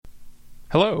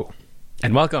Hello,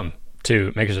 And welcome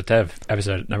to Makers of Dev,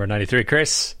 episode number 93.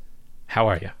 Chris, how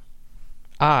are you?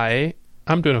 I'm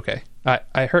doing okay.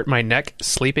 I hurt my neck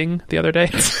sleeping the other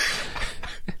day.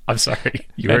 I'm sorry.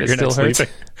 You And hurt it your neck still hurts.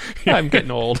 sleeping? I'm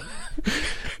getting old.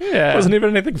 Yeah. It wasn't even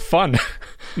anything fun.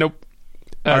 Nope.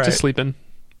 All Just right. sleeping.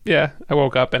 Yeah. I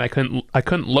woke up and I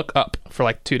couldn't look up for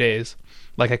like 2 days.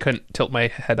 Like I couldn't tilt my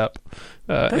head up.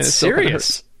 And That's it still kinda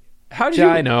serious. How hurt. did Yeah,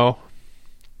 you... I know.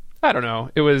 I don't know.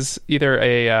 It was either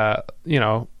a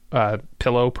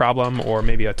pillow problem or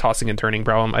maybe a tossing and turning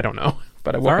problem. I don't know.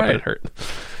 But I woke All up right. and it hurt.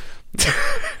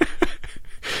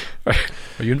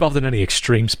 Are you involved in any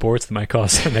extreme sports that might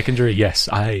cause a neck injury? Yes,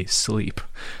 I sleep.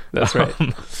 That's right.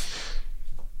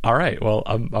 All right. Well,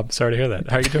 I'm sorry to hear that.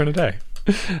 How are you doing today?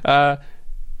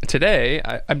 Today,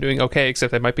 I'm doing okay,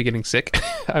 except I might be getting sick.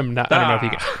 I'm not. I don't know if you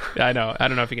can. I know. I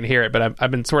don't know if you can hear it, but I've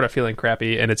been sort of feeling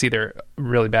crappy, and it's either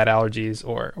really bad allergies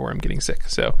or I'm getting sick.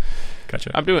 So,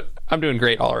 Gotcha. I'm doing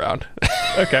great all around.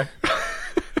 Okay.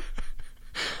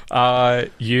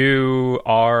 You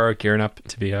are gearing up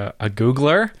to be a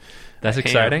Googler. That's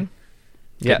exciting.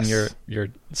 Yes. Getting your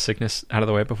sickness out of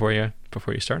the way before you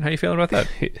start. How you feeling about that?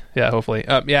 Yeah, hopefully.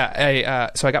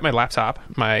 So I got my laptop,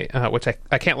 which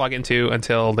I can't log into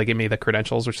until they give me the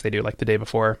credentials, which they do like the day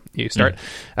before you start.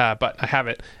 But I have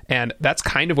it, and that's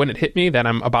kind of when it hit me that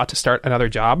I'm about to start another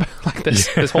job. Like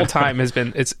this whole time has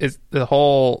been it's the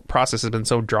whole process has been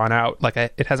so drawn out. Like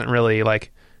it hasn't really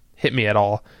like hit me at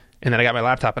all. And then I got my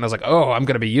laptop and I was like, oh, I'm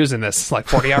going to be using this like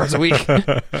 40 hours a week.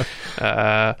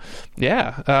 I'm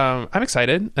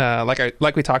excited.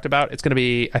 Like we talked about, it's going to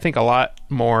be, I think, a lot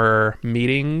more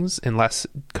meetings and less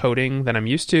coding than I'm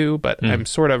used to, but I'm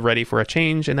sort of ready for a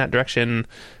change in that direction.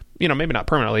 Maybe not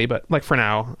permanently, but like for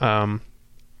now.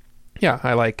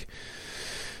 I like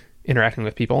interacting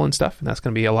with people and stuff, and that's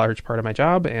going to be a large part of my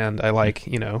job. And I like,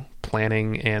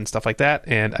 planning and stuff like that.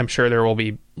 And I'm sure there will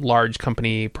be large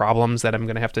company problems that I'm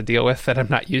going to have to deal with that I'm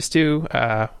not used to.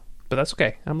 But that's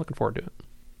okay. I'm looking forward to it.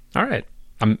 All right.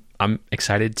 I'm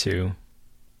excited to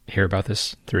hear about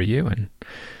this through you, and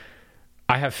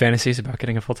I have fantasies about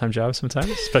getting a full-time job sometimes,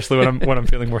 especially when I'm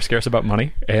feeling more scarce about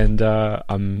money. And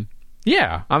I'm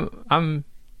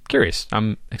curious.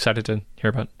 I'm excited to hear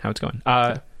about how it's going.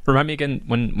 Remind me again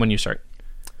when you start.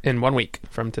 In 1 week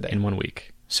from today. In 1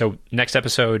 week. So next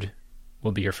episode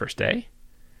will be your first day?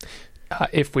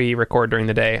 If we record during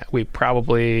the day, we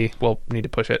probably will need to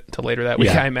push it to later that week.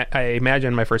 Yeah. I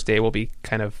imagine my first day will be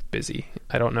kind of busy.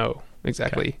 I don't know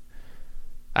exactly. Okay.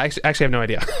 I actually have no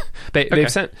idea.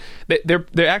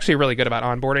 They're actually really good about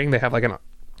onboarding. They have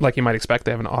like you might expect,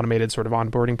 they have an automated sort of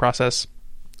onboarding process.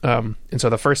 And so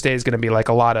the first day is going to be like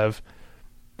a lot of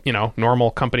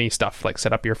normal company stuff, like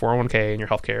set up your 401k and your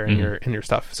healthcare and your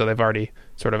stuff. So they've already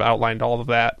sort of outlined all of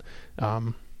that.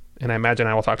 And I imagine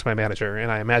I will talk to my manager,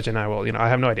 and I imagine I will, I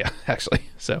have no idea actually.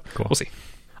 So cool. We'll see.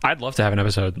 I'd love to have an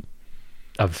episode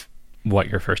of what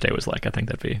your first day was like. I think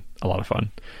that'd be a lot of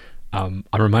fun. I'm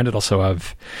reminded also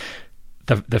of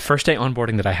the first day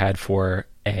onboarding that I had for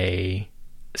a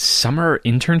summer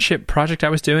internship project I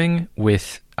was doing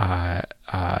with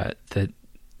the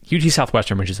UT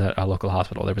Southwestern, which is a local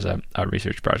hospital. There was a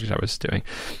research project I was doing.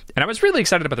 And I was really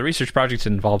excited about the research project.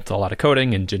 It involved a lot of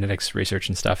coding and genetics research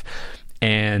and stuff.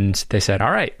 And they said,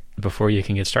 all right, before you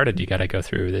can get started, you got to go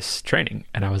through this training.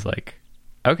 And I was like,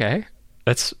 okay,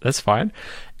 that's fine.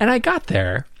 And I got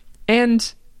there,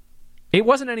 and it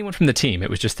wasn't anyone from the team.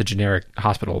 It was just the generic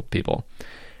hospital people.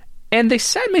 And they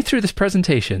sat me through this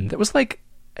presentation that was like,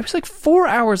 it was like 4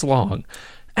 hours long.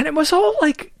 And it was all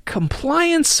like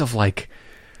compliance of like,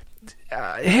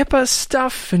 HIPAA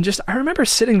stuff, and I remember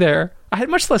sitting there. I had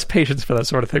much less patience for that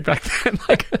sort of thing back then.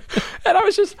 And I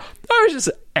was just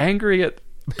angry at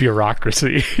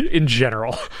bureaucracy in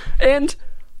general. And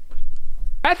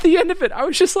at the end of it, I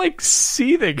was just like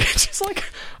seething. Just like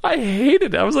I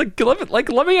hated it. I was like,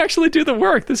 let me actually do the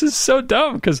work. This is so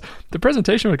dumb, because the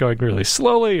presentation was going really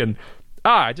slowly, and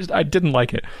I didn't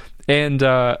like it. And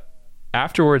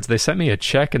afterwards, they sent me a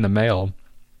check in the mail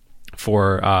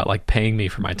for paying me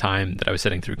for my time that I was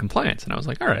sitting through compliance. And I was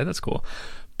like, all right, that's cool.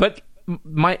 But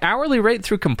my hourly rate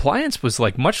through compliance was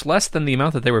like much less than the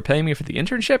amount that they were paying me for the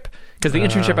internship, because the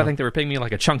internship, I think they were paying me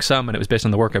like a chunk sum, and it was based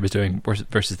on the work I was doing,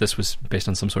 versus this was based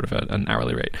on some sort of an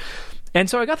hourly rate. And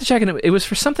so I got the check, and it was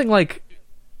for something like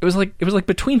it was like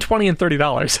between $20 and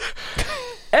 $30.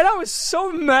 And I was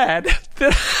so mad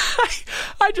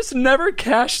that I just never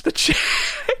cashed the check.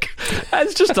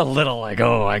 It's just a little like,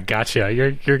 oh, I gotcha.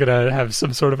 You're gonna have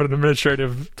some sort of an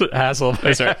administrative hassle.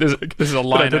 This is a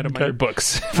line item on your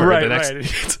books for the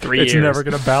next 3 years. It's never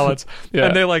gonna balance. Yeah.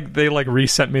 And they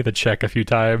resent me the check a few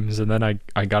times, and then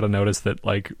I got a notice that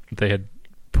like they had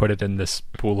put it in this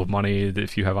pool of money.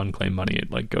 If you have unclaimed money,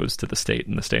 it like goes to the state,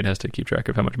 and the state has to keep track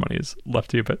of how much money is left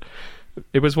to you. But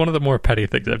it was one of the more petty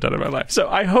things I've done in my life. So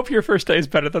I hope your first day is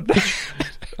better than that.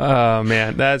 Oh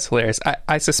man, that's hilarious.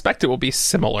 I suspect it will be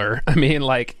similar. I mean,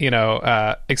 like,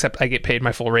 except I get paid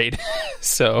my full rate.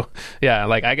 So yeah,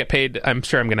 like I get paid. I'm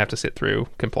sure I'm gonna have to sit through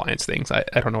compliance things. I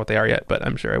don't know what they are yet, but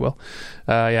I'm sure I will.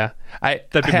 Yeah,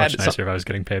 that'd be much nicer if I was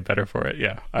getting paid better for it.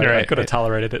 Yeah, I could have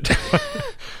tolerated it.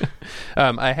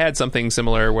 I had something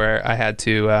similar where I had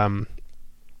to.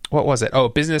 What was it? Oh,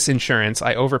 business insurance.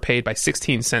 I overpaid by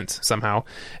 16 cents somehow.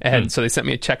 And so they sent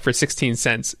me a check for 16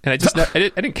 cents. And I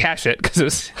didn't cash it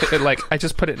because I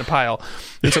just put it in a pile.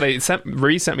 And so they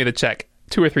resent me the check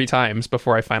 2 or 3 times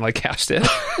before I finally cashed it.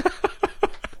 I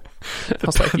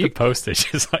was like, the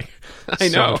postage is like I know.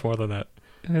 So much more than that.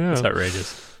 I know. It's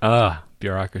outrageous.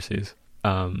 Bureaucracies.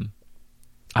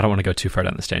 I don't want to go too far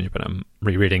down this tangent, but I'm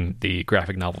rereading the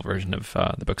graphic novel version of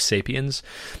the book Sapiens.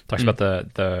 It talks about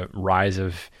the rise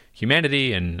of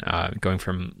humanity and going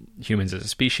from humans as a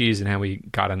species and how we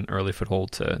got an early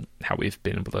foothold to how we've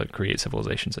been able to create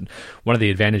civilizations. And one of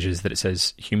the advantages that it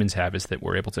says humans have is that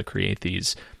we're able to create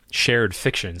these shared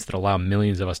fictions that allow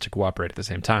millions of us to cooperate at the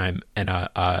same time. And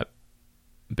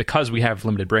because we have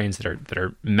limited brains that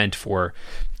are meant for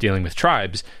dealing with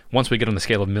tribes, once we get on the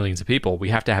scale of millions of people, we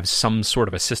have to have some sort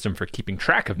of a system for keeping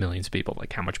track of millions of people.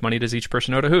 Like how much money does each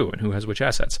person owe to who, and who has which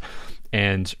assets?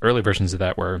 And early versions of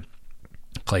that were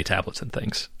clay tablets and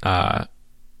things.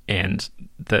 And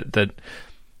the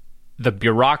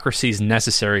bureaucracies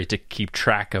necessary to keep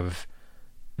track of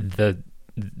the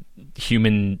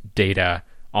human data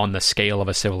on the scale of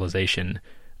a civilization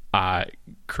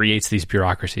creates these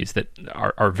bureaucracies that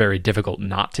are very difficult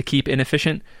not to keep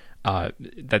inefficient.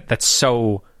 That's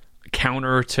so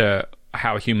counter to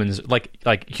how humans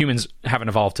like humans haven't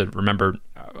evolved to remember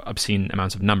obscene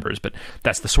amounts of numbers, but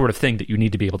that's the sort of thing that you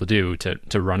need to be able to do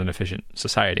to run an efficient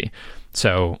society.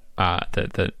 So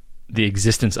the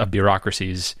existence of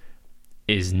bureaucracies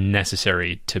is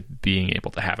necessary to being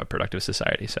able to have a productive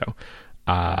society. So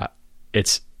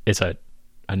it's a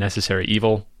necessary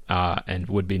evil. And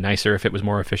would be nicer if it was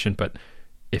more efficient, but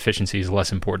efficiency is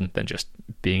less important than just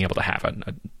being able to have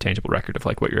a tangible record of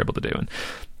like what you're able to do. And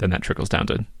then that trickles down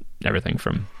to everything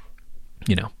from,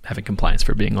 having compliance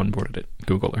for being onboarded at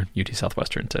Google or UT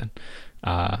Southwestern to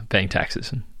paying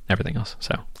taxes and everything else.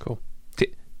 So cool.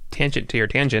 Tangent to your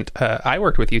tangent. I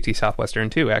worked with UT Southwestern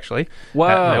too, actually.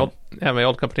 Wow. At my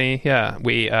old company. Yeah.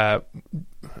 We,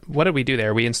 what did we do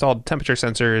there? We installed temperature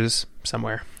sensors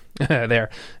somewhere. There.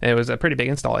 It was a pretty big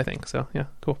install, I think. So yeah,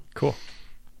 cool.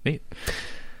 Neat.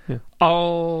 Yeah.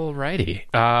 Alrighty.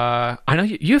 I know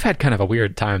you've had kind of a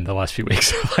weird time the last few weeks.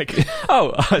 So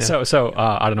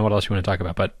I don't know what else you want to talk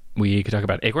about, but we could talk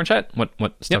about Acorn Chat. What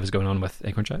stuff is going on with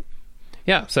Acorn Chat?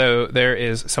 Yeah, so there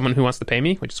is someone who wants to pay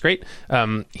me, which is great.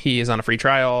 He is on a free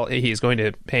trial. He's going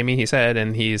to pay me, he said,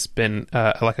 and he's been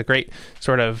like a great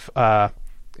sort of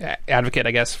advocate,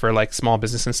 I guess, for like small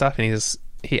business and stuff. And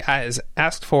he has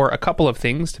asked for a couple of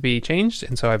things to be changed,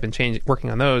 and so I've been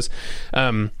working on those.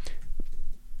 One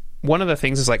of the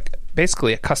things is like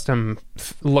basically a custom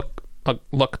look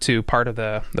to part of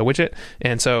the widget,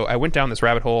 and so I went down this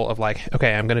rabbit hole of like,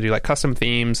 okay, I'm going to do like custom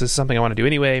themes. This is something I want to do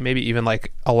anyway. Maybe even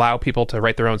like allow people to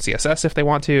write their own CSS if they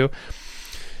want to.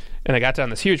 And I got down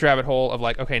this huge rabbit hole of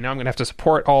like, okay, now I'm going to have to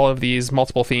support all of these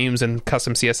multiple themes and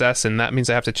custom CSS, and that means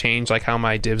I have to change like how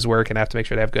my divs work, and I have to make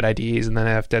sure they have good IDs, and then I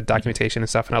have to have documentation and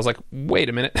stuff. And I was like, wait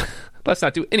a minute, let's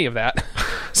not do any of that.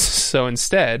 So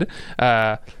instead,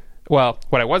 what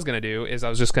I was going to do is I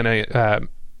was just going to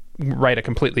write a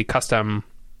completely custom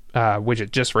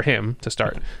widget just for him to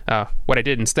start. What I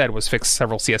did instead was fix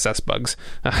several CSS bugs.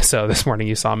 So this morning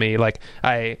you saw me like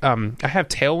I have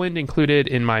Tailwind included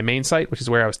in my main site, which is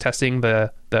where I was testing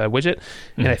the widget,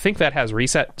 and I think that has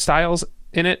reset styles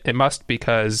in it. It must,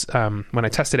 because when I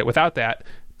tested it without that,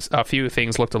 a few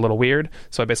things looked a little weird.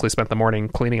 So I basically spent the morning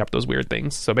cleaning up those weird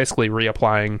things. So basically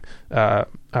reapplying a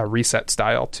reset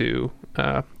style to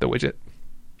the widget.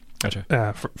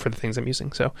 Gotcha. For the things I'm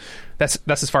using. So that's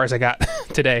as far as I got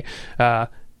today.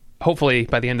 Hopefully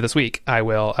by the end of this week, I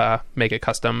will make a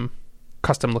custom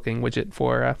looking widget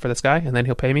for this guy, and then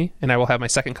he'll pay me, and I will have my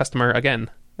second customer again.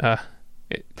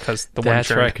 Because the one that's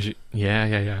right. Okay.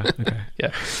 Yeah.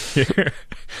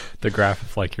 The graph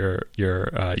of like your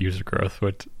user growth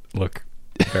would look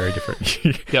very different.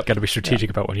 Yep. Got to be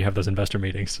strategic about when you have those investor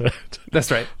meetings.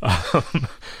 That's right.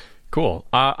 Cool.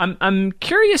 I'm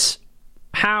curious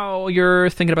how you're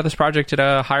thinking about this project at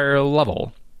a higher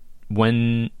level.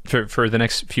 When for the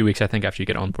next few weeks, I think after you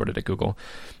get onboarded at Google,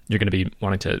 you're going to be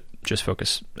wanting to just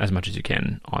focus as much as you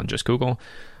can on just Google.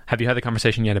 Have you had the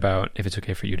conversation yet about if it's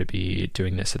okay for you to be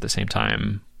doing this at the same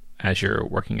time as you're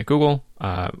working at Google?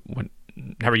 How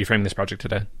are you framing this project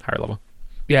at a higher level?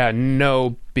 Yeah,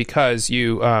 no, because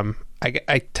you,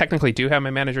 I technically do have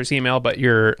my manager's email, but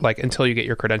you're like, until you get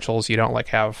your credentials, you don't like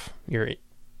have your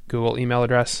Google email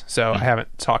address. So I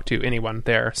haven't talked to anyone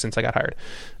there since I got hired,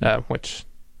 which,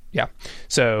 yeah.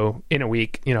 So in a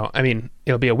week, I mean,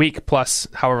 it'll be a week plus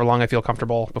however long I feel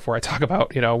comfortable before I talk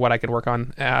about, what I could work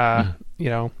on,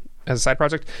 as a side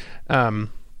project.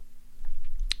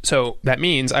 So that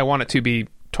means I want it to be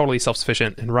totally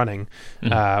self-sufficient and running,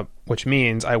 which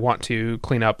means I want to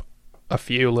clean up a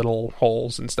few little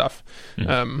holes and stuff,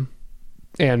 and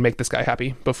make this guy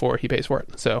happy before he pays for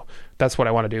it. So that's what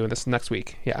I want to do in this next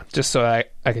week. Yeah, just so I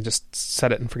can just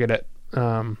set it and forget it,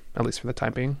 at least for the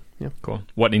time being. Yeah. Cool.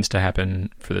 What needs to happen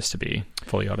for this to be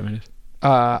fully automated?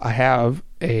 I have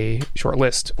a short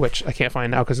list, which I can't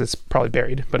find now because it's probably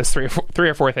buried, but it's three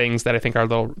or four things that I think are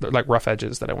little like rough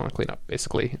edges that I want to clean up,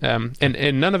 basically.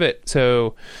 And none of it.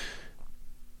 So,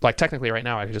 like, technically right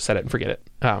now I could just set it and forget it.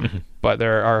 But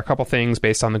there are a couple things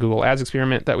based on the Google Ads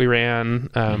experiment that we ran.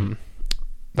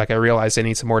 Like, I realized I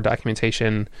need some more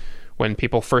documentation when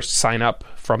people first sign up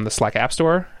from the Slack App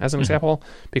Store, as an example,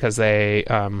 because they,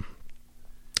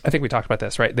 I think we talked about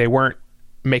this, right? They weren't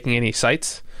making any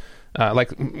sites.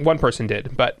 Like one person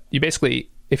did, but you basically,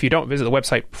 if you don't visit the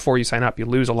website before you sign up, you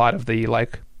lose a lot of the,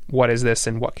 like, what is this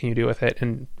and what can you do with it,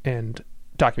 and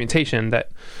documentation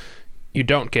that you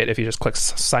don't get if you just click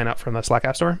sign up from the Slack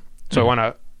App Store. So I want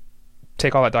to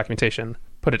take all that documentation,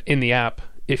 put it in the app.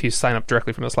 If you sign up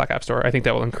directly from the Slack App Store, I think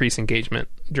that will increase engagement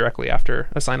directly after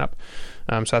a sign up.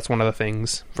 So that's one of the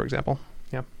things, for example.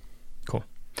 Yeah. Cool.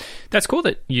 That's cool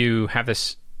that you have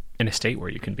this in a state where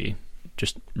you can be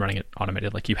just running it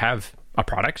automated. Like, you have a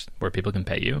product where people can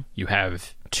pay you. You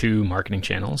have 2 marketing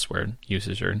channels where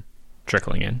users are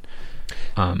trickling in.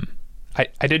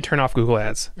 I did turn off Google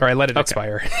Ads, or I let it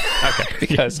expire. Okay.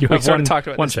 Because we sort of talked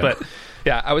about this, but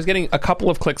yeah, I was getting a couple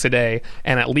of clicks a day,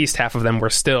 and at least half of them were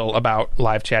still about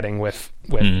live chatting with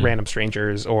random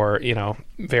strangers, or,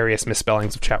 various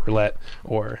misspellings of chat roulette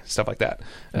or stuff like that.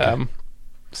 Okay.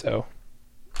 So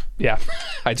yeah,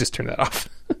 I just turned that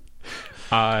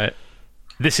off.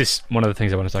 This is one of the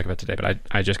things I want to talk about today, but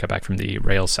I just got back from the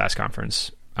Rails SaaS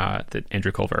conference that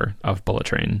Andrew Culver of Bullet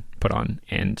Train put on,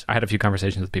 and I had a few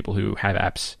conversations with people who have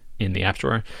apps in the App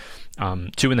Store,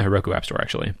 2 in the Heroku App Store,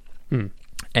 actually.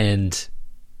 And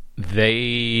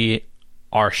they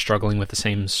are struggling with the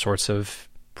same sorts of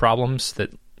problems that,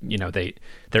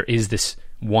 there is this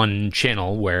one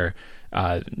channel where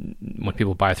when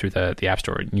people buy through the App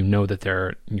Store, that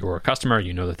they're your customer,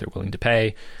 that they're willing to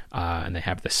pay, and they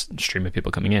have this stream of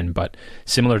people coming in. But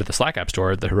similar to the Slack App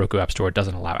Store, the Heroku App Store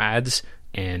doesn't allow ads,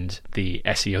 and the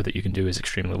SEO that you can do is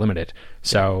extremely limited.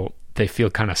 So they feel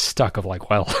kind of stuck of like,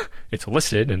 well, it's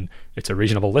listed and it's a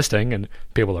reasonable listing and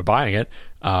people are buying it,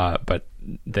 but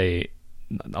a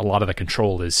lot of the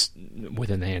control is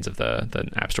within the hands of the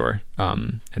App Store,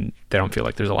 and they don't feel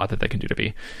like there's a lot that they can do to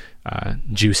be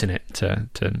juice in it to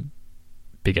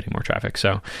be getting more traffic.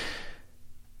 So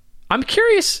I'm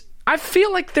curious. I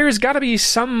feel like there's got to be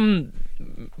some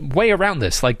way around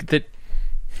this. Like, that,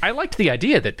 I liked the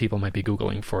idea that people might be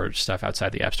Googling for stuff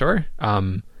outside the App Store.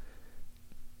 And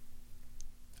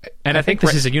I think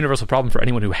this is a universal problem for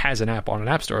anyone who has an app on an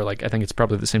App Store. Like, I think it's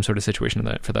probably the same sort of situation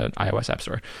for the iOS App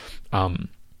Store. I'm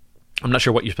not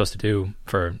sure what you're supposed to do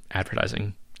for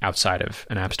advertising outside of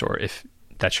an App Store if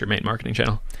that's your main marketing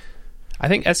channel. I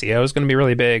think SEO is going to be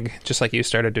really big, just like you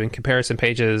started doing comparison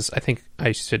pages. I think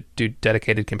I should do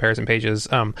dedicated comparison pages.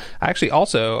 I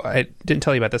didn't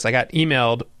tell you about this. I got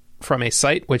emailed from a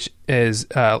site which is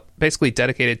basically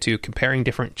dedicated to comparing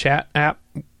different chat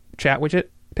widget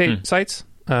sites.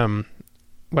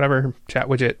 Whatever, chat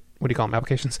widget, what do you call them,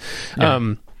 applications?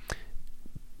 Yeah.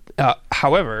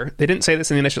 However, they didn't say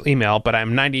this in the initial email, but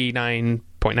I'm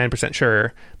 99.9%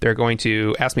 sure they're going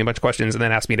to ask me a bunch of questions and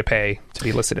then ask me to pay to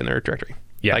be listed in their directory.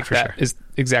 Yeah, like, for that sure. is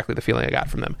exactly the feeling I got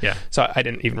from them. Yeah. So I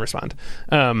didn't even respond.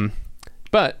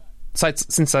 But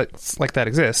since sites like that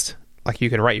exist, like, you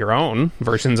can write your own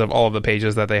versions of all of the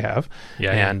pages that they have,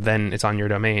 and then it's on your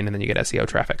domain, and then you get SEO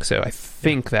traffic. So I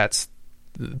think that's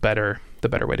the better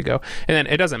way to go. And then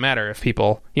it doesn't matter if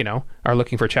people, are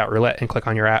looking for chat roulette and click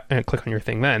on your app and click on your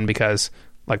thing then, because,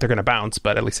 like, they're going to bounce,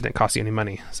 but at least it didn't cost you any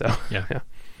money. So yeah.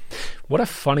 What a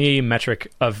funny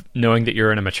metric of knowing that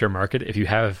you're in a mature market if you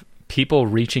have people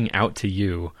reaching out to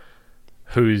you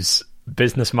whose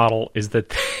business model is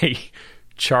that they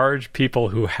charge people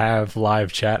who have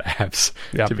live chat apps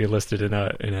to be listed in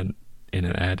an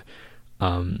ad.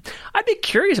 I'd be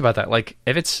curious about that. Like,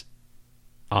 if it's,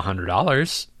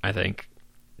 $100, I think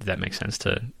that makes sense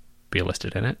to be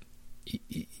listed in it.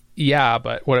 Yeah,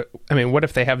 but what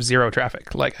if they have zero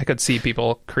traffic? Like, I could see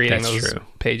people creating That's those true.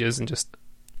 pages and just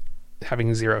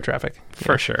having zero traffic.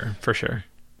 For sure.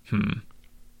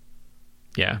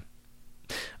 Yeah.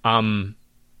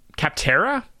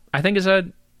 Capterra, I think, is a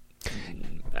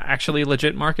actually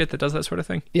legit market that does that sort of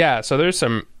thing. Yeah, so there's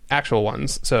some actual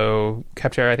ones. So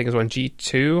Capterra, I think, is one.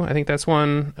 G2, I think that's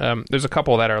one. There's a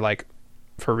couple that are like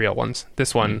for real ones.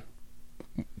 This one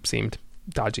seemed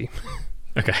dodgy.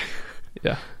 Okay.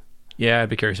 Yeah. Yeah, I'd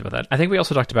be curious about that. I think we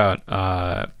also talked about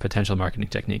potential marketing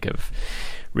technique of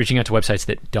reaching out to websites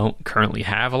that don't currently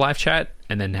have a live chat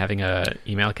and then having a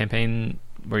email campaign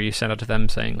where you send out to them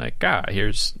saying like,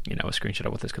 here's a screenshot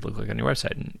of what this could look like on your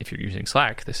website, and if you're using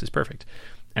Slack, this is perfect.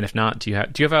 And if not, do you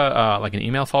have a like an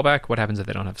email fallback? What happens if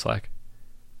they don't have Slack?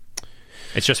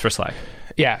 It's just for Slack.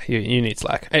 Yeah, you need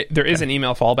Slack. There is an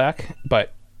email fallback,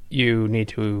 but you need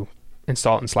to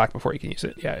install it in Slack before you can use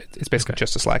it. Yeah, it's basically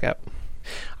just a Slack app.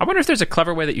 I wonder if there's a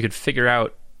clever way that you could figure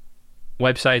out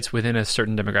websites within a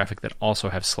certain demographic that also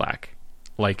have Slack.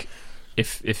 Like,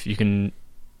 if you can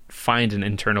find an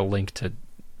internal link to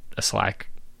a Slack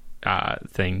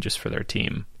thing just for their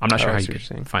team. I'm not sure how you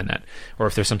could find that. Or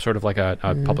if there's some sort of like a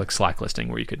public Slack listing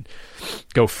where you could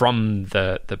go from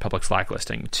the public Slack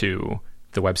listing to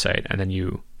the website, and then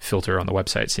you filter on the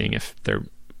website seeing if they're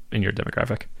in your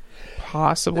demographic.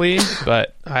 Possibly,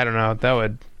 but I don't know. That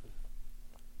would...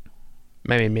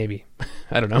 Maybe.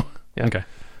 I don't know. Yeah. Okay.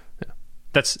 Yeah.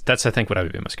 That's I think what I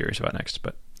would be most curious about next.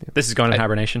 But this is going in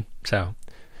hibernation, so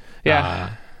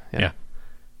yeah. The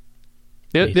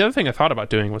other thing I thought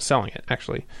about doing was selling it,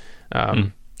 actually,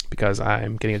 because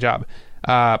I'm getting a job.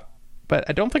 But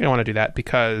I don't think I want to do that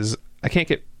because I can't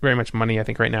get very much money, I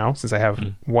think, right now, since I have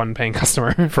one paying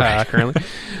customer currently.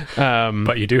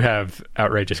 But you do have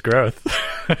outrageous growth.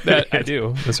 I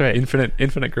do. That's right.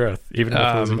 Infinite growth, even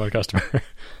with losing one customer.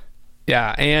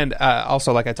 Yeah, and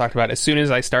also, like I talked about, as soon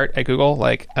as I start at Google,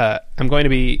 like I'm going to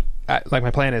be, like my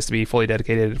plan is to be fully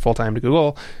dedicated full-time to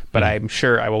Google, but I'm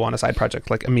sure I will want a side project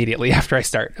like immediately after I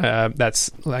start. That's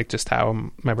like just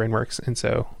how my brain works, and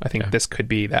so I think this could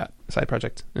be that side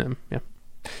project.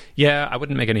 Yeah, I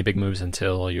wouldn't make any big moves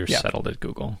until you're settled at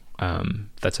Google.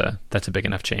 That's a big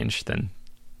enough change than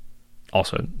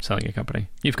also selling a company.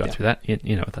 You've gone through that.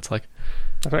 You know what that's like.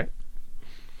 That's right.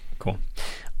 Cool.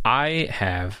 I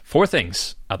have 4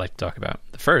 things I'd like to talk about.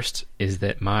 The first is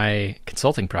that my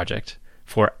consulting project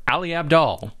for Ali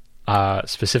Abdaal,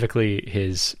 specifically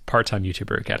his part-time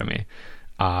YouTuber Academy,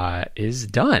 is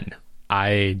done.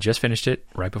 I just finished it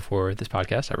right before this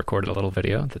podcast. I recorded a little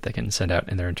video that they can send out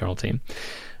in their internal team.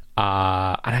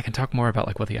 And I can talk more about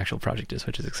like what the actual project is,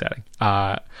 which is exciting.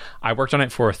 I worked on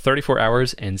it for 34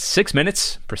 hours and 6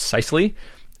 minutes precisely,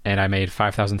 and I made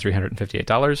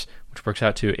 $5,358, which works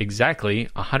out to exactly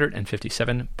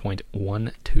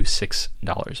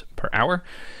 $157.126 per hour,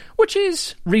 which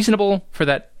is reasonable for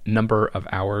that number of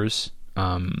hours.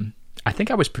 I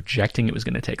think I was projecting it was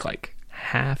going to take like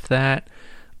half that,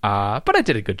 but I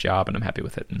did a good job, and I'm happy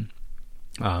with it. And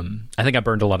I think I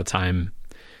burned a lot of time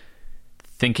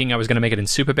thinking I was going to make it in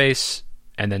Supabase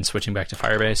and then switching back to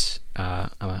Firebase.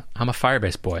 I'm a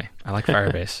Firebase boy. I like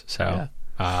Firebase, so... Yeah.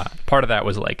 Part of that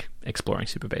was like exploring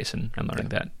Supabase and learning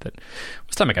that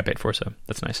was time I got paid for, so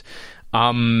that's nice.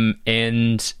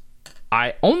 And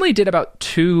I only did about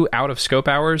 2 out of scope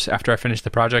hours after I finished the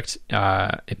project.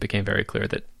 It became very clear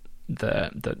that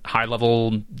the high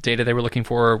level data they were looking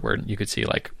for, where you could see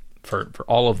like for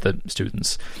all of the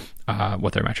students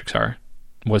what their metrics are,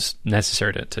 was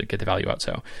necessary to get the value out.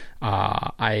 So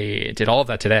I did all of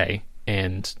that today,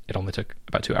 and it only took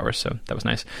about 2 hours, so that was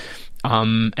nice.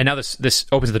 And now this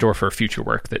opens the door for future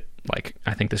work that, like,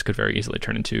 I think this could very easily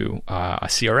turn into a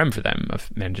CRM for them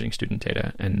of managing student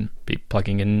data and be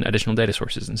plugging in additional data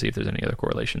sources and see if there's any other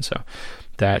correlation. So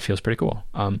that feels pretty cool.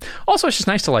 Also, it's just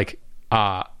nice to like.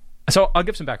 So I'll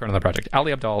give some background on the project.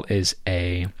 Ali Abdaal is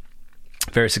a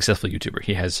very successful YouTuber.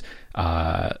 He has,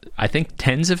 I think,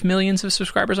 tens of millions of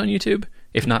subscribers on YouTube,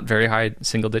 if not very high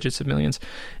single digits of millions.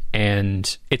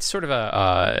 And it's sort of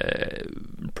a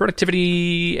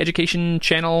productivity education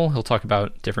channel. He'll talk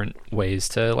about different ways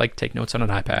to like take notes on an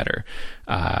iPad, or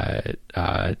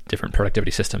different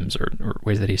productivity systems, or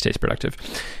ways that he stays productive.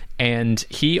 And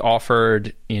he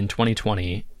offered in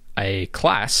 2020 a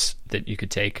class that you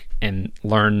could take and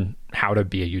learn how to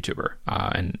be a YouTuber,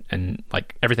 and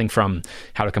like everything from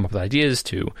how to come up with ideas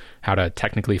to how to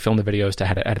technically film the videos, to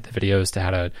how to edit the videos, to how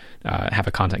to have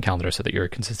a content calendar so that you're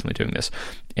consistently doing this.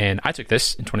 And I took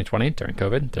this in 2020 during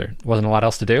COVID. There wasn't a lot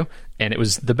else to do, and it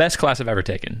was the best class I've ever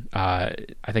taken. I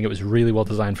think it was really well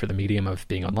designed for the medium of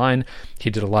being online. He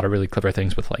did a lot of really clever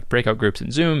things with like breakout groups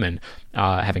in Zoom and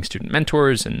having student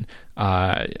mentors, and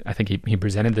I think he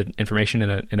presented the information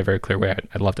in a very clear way.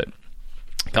 I loved it.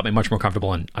 Got me much more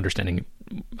comfortable in understanding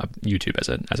YouTube as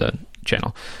a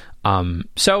channel.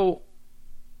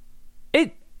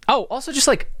 Also just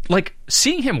like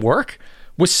seeing him work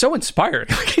was so inspiring.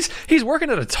 Like he's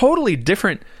working at a totally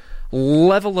different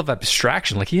level of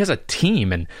abstraction. Like he has a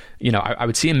team, and I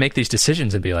would see him make these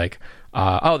decisions and be like,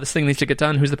 this thing needs to get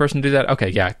done. Who's the person to do that? Okay,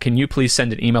 yeah. Can you please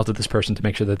send an email to this person to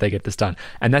make sure that they get this done?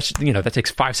 And that's, that takes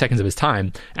 5 seconds of his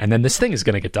time, and then this thing is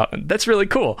going to get done. That's really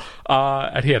cool.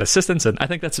 And he had assistants, and I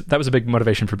think that was a big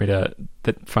motivation for me that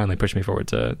finally pushed me forward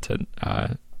to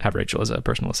have Rachel as a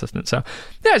personal assistant. So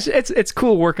yeah, it's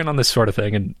cool working on this sort of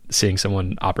thing and seeing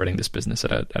someone operating this business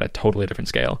at a totally different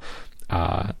scale.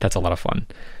 That's a lot of fun.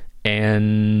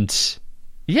 And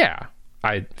yeah,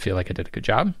 I feel like I did a good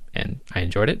job, and I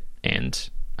enjoyed it, and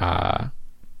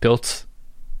built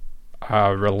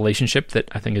a relationship that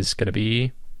I think is going to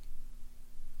be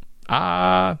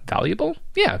valuable.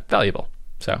 Yeah, valuable.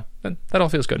 So that all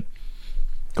feels good.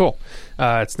 Cool.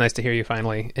 It's nice to hear you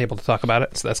finally able to talk about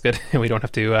it, so that's good. And we don't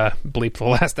have to bleep the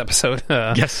last episode.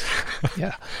 Yes.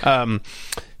 Yeah.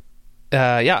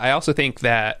 I also think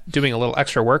that doing a little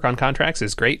extra work on contracts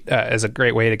is great, as a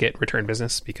great way to get return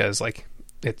business, because like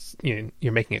it's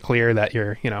you're making it clear that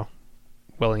you're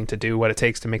willing to do what it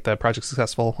takes to make the project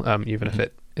successful, even if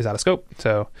it is out of scope.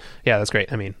 So yeah, that's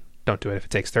great. I mean, don't do it if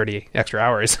it takes 30 extra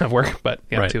hours of work, but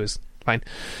yeah, right. 2 is fine.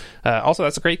 Also,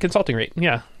 that's a great consulting rate.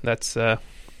 Yeah, that's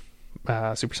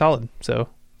super solid. So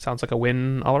sounds like a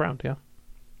win all around. Yeah,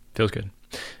 feels good.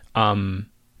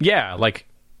 Yeah, like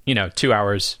 2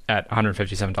 hours at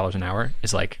 $157 an hour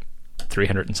is like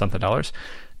 $300 and something,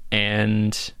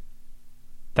 and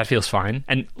that feels fine.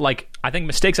 And like, I think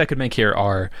mistakes I could make here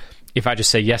are if I just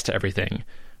say yes to everything,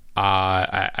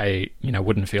 I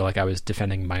wouldn't feel like I was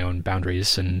defending my own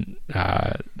boundaries, and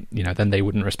then they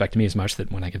wouldn't respect me as much.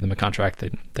 That when I give them a contract,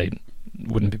 they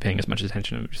wouldn't be paying as much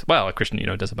attention. Well, Christian,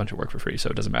 does a bunch of work for free, so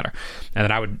it doesn't matter. And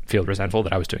then I would feel resentful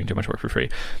that I was doing too much work for free.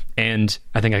 And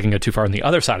I think I can go too far on the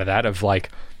other side of that of like,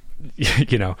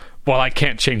 well, I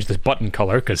can't change this button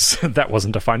color because that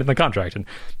wasn't defined in the contract, and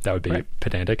that would be right.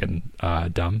 Pedantic and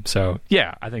dumb. So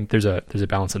yeah, I think there's a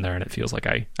balance in there, and it feels like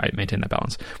I maintain that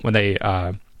balance. When they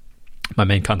my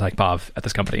main contact, Pav, at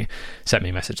this company, sent me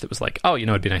a message that was like, oh,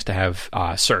 it'd be nice to have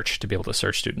search to be able to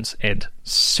search students, and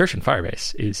search in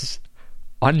Firebase is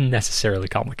unnecessarily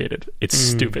complicated. It's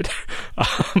stupid.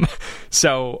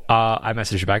 So I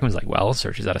messaged her back and was like, well,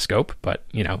 search is out of scope, but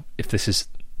if this is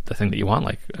the thing that you want,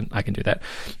 like, I can do that.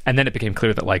 And then it became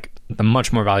clear that like the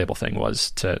much more valuable thing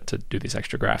was to do these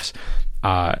extra graphs.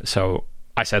 So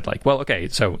I said like, well, okay,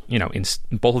 so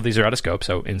both of these are out of scope,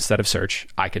 so instead of search,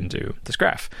 I can do this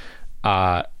graph.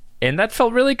 And that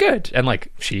felt really good. And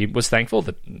like, she was thankful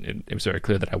that it was very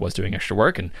clear that I was doing extra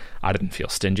work, and I didn't feel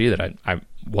stingy that I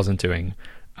wasn't doing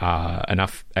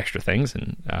enough extra things,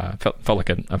 and felt like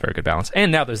a very good balance.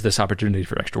 And now there's this opportunity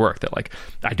for extra work that like,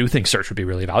 I do think search would be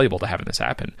really valuable to have in this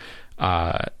app. And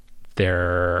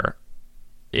there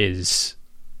is,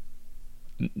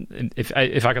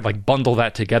 if I could like bundle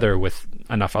that together with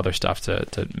enough other stuff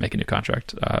to make a new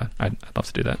contract, I'd love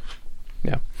to do that.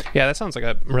 Yeah, that sounds like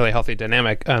a really healthy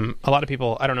dynamic. A lot of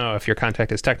people, I don't know if your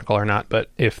contact is technical or not,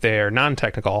 but if they're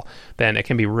non-technical, then it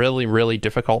can be really, really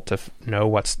difficult to know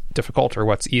what's difficult or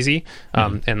what's easy.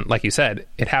 And like you said,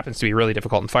 it happens to be really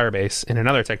difficult in Firebase. In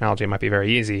another technology, it might be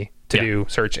very easy to do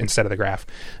search instead of the graph.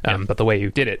 But the way you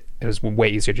did it, it was way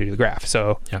easier to do the graph.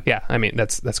 So yeah, I mean,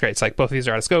 that's great. It's like both of these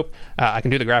are out of scope. I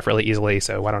can do the graph really easily,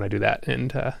 so why don't I do that?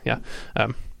 And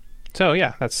so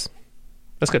yeah, that's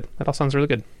good. That all sounds really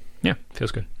good. Yeah,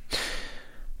 feels good.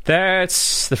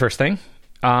 That's the first thing.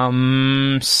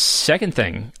 Second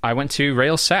thing, I went to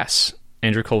Rails SaaS,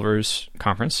 Andrew Culver's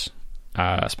conference,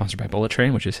 sponsored by Bullet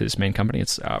Train, which is his main company.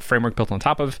 It's a framework built on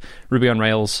top of Ruby on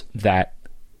Rails that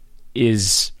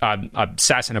is a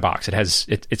SaaS in a box.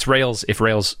 It's Rails if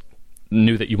Rails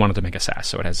knew that you wanted to make a SaaS.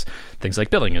 So it has things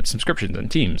like billing and subscriptions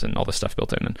and teams and all this stuff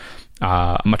built in, and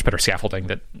a much better scaffolding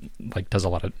that like does a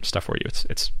lot of stuff for you.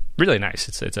 It's really nice.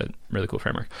 It's a really cool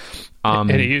framework.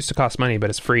 And it used to cost money, but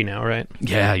it's free now, right?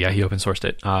 Yeah, he open sourced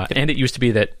it. And it used to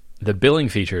be that the billing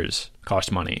features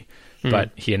cost money,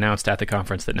 but he announced at the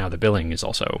conference that now the billing is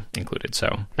also included. So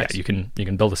yeah, Nice. you can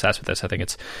build a SaaS with this. I think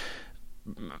it's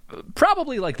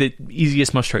probably like the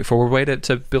easiest, most straightforward way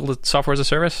to build a software as a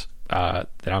service that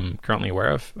I'm currently aware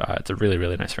of. It's a really,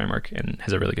 really nice framework and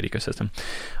has a really good ecosystem.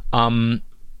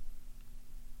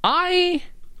 I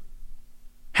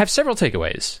have several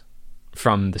takeaways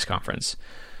from this conference.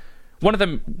 One of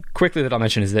them, quickly, that I'll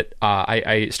mention is that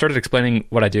I started explaining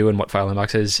what I do and what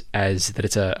FileInbox is as that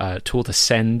it's a tool to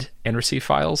send and receive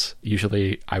files.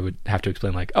 Usually I would have to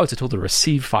explain like, oh, it's a tool to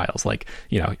receive files. Like,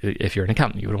 you know, if you're an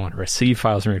accountant, you would want to receive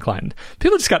files from your client.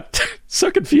 People just got so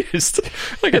confused.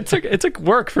 Like it took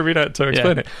work for me to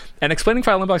explain it. And explaining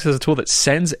FileInbox as a tool that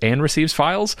sends and receives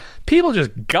files, people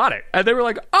just got it. And they were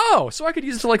like, oh, so I could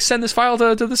use it to like send this file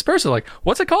to this person. Like,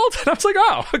 what's it called? And I was like,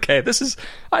 oh, okay,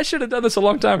 I should have done this a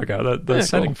long time ago. The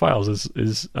sending files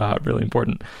is really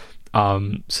important.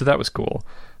 So that was cool.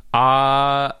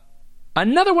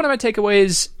 Another one of my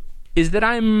takeaways is that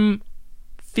I'm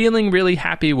feeling really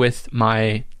happy with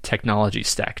my technology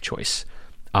stack choice.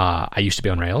 I used to be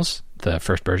on Rails. The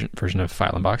first version of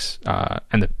FileInbox,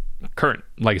 and the current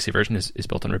legacy version is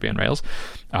built on Ruby on Rails.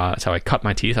 That's how I cut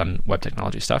my teeth on web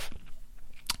technology stuff.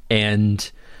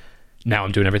 And now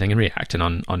I'm doing everything in React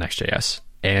and on Next.js.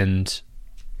 And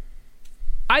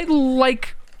I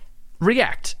like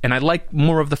React, and I like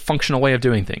more of the functional way of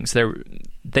doing things.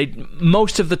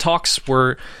 Most of the talks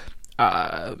were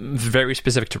very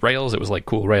specific to Rails. It was like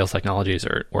cool Rails technologies,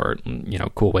 or you know,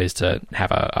 cool ways to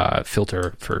have a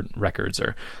filter for records,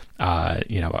 or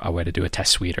you know, a way to do a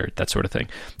test suite, or that sort of thing.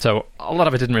 So a lot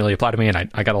of it didn't really apply to me, and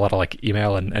I got a lot of like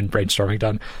email and brainstorming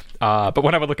done. But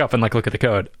when I would look up and like look at the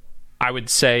code, I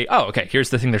would say, oh, okay, here's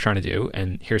the thing they're trying to do,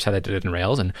 and here's how they did it in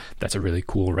Rails, and that's a really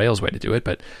cool Rails way to do it,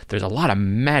 but there's a lot of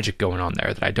magic going on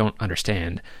there that I don't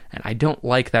understand, and I don't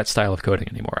like that style of coding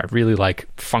anymore. I really like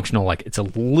functional, like it's a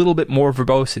little bit more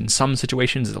verbose in some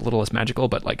situations, it's a little less magical,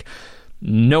 but like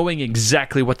knowing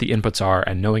exactly what the inputs are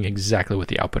and knowing exactly what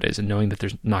the output is and knowing that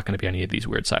there's not going to be any of these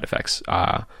weird side effects.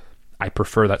 I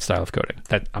prefer that style of coding.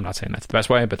 That I'm not saying that's the best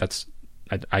way, but that's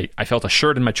I felt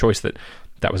assured in my choice that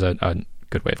was a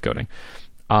good way of coding.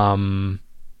 And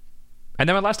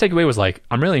then my last takeaway was like,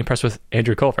 I'm really impressed with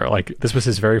Andrew Culver. Like, this was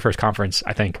his very first conference,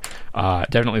 I think.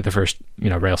 Definitely the first, you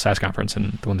know, Rails SaaS conference,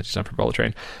 and the one that he's done for Bullet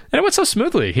Train. And it went so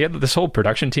smoothly. He had this whole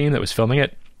production team that was filming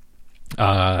it.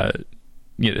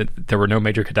 You know, there were no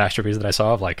major catastrophes that I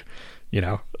saw of, like, you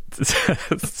know,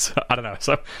 I don't know.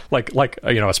 So like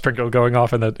you know, a sprinkler going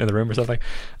off in the room or something.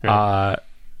 Yeah,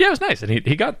 it was nice. And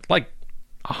he got like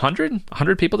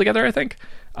 100 people together, I think.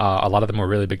 A lot of them were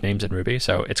really big names in Ruby,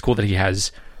 so it's cool that he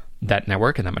has that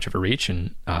network and that much of a reach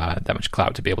and that much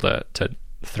clout to be able to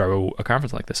throw a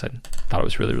conference like this. I thought it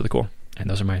was really, really cool. And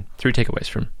those are my 3 takeaways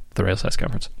from the Rails SaaS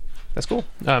conference. That's cool.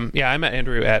 Yeah, I met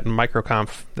Andrew at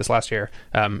MicroConf this last year,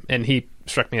 and he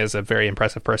struck me as a very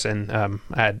impressive person.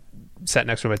 I had sat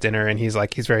next to him at dinner, and he's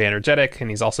very energetic, and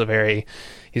he's very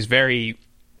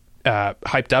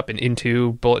hyped up and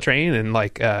into Bullet Train and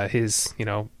like his, you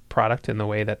know, product and the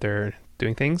way that they're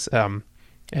doing things. And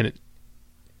it,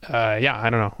 yeah, I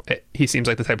don't know. He seems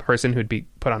like the type of person who'd be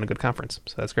put on a good conference,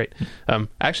 so that's great. I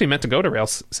actually meant to go to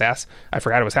Rails SaaS. I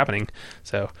forgot it was happening,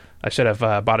 so I should have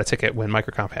bought a ticket when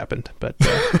MicroConf happened. But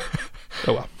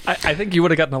oh well. I think you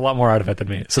would have gotten a lot more out of it than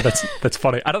me. So that's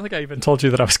funny. I don't think I even told you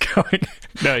that I was going.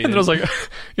 No, you and then I was like,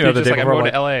 you know, the just day like, I'm before,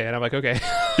 going to LA, and I'm like, okay.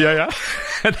 yeah.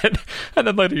 And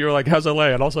then later you were like, how's LA?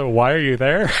 And also, why are you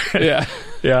there? Yeah.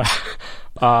 Yeah.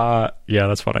 Yeah,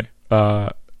 that's funny.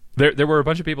 There were a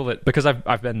bunch of people that, because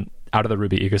I've been out of the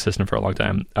Ruby ecosystem for a long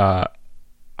time,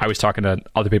 I was talking to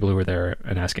other people who were there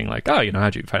and asking like, oh, you know,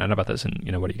 how'd you find out about this? And,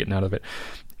 you know, what are you getting out of it?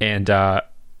 And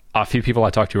a few people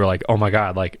I talked to were like, oh my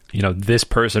God, like, you know, this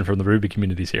person from the Ruby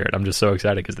community is here. And I'm just so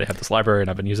excited because they have this library and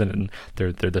I've been using it and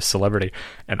they're this celebrity.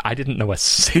 And I didn't know a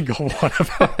single one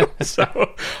of them.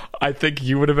 So I think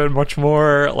you would have been much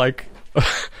more like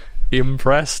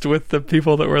impressed with the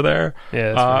people that were there.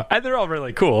 Yeah, and they're all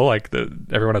really cool. Like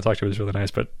everyone I talked to was really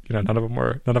nice, but you know, none of them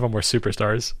were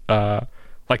superstars.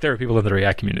 Like there were people in the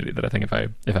React community that I think if I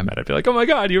met, I'd be like, oh my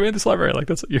God, you made this library. Like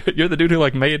you're the dude who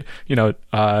like made, you know,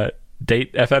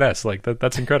 date FNS. Like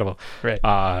that's incredible. Right.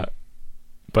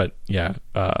 But yeah.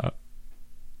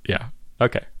 Yeah.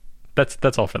 Okay.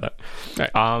 That's all for that.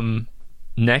 Right.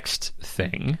 Next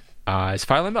thing is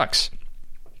FileInbox.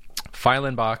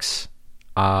 FileInbox,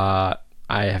 I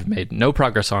have made no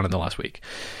progress on in the last week.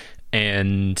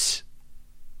 And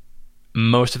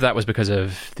most of that was because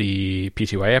of the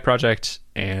P2IA project,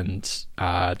 and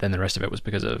then the rest of it was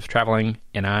because of traveling,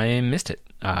 and I missed it.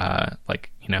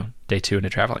 like, day 2 into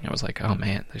traveling, I was like, oh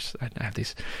man, I have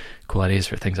these cool ideas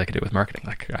for things I could do with marketing.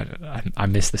 Like, I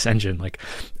miss this engine. Like,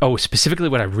 specifically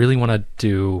what I really want to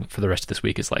do for the rest of this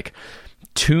week is like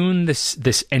tune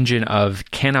this engine of,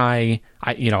 can I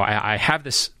have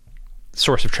this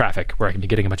source of traffic where I can be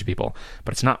getting a bunch of people,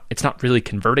 but it's not really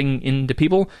converting into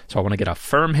people. So I want to get a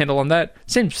firm handle on that.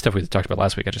 Same stuff we talked about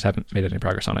last week. I just haven't made any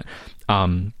progress on it.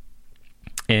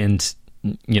 And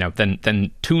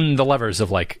then tune the levers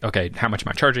of like, okay, how much am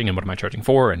I charging and what am I charging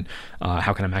for? And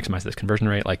how can I maximize this conversion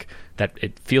rate? Like that,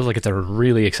 it feels like it's a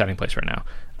really exciting place right now.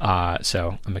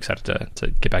 So I'm excited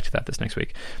to get back to that this next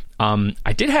week.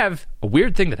 I did have a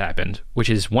weird thing that happened, which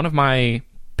is one of my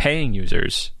paying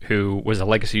users, who was a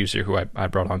legacy user who I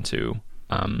brought onto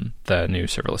the new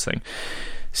serverless thing,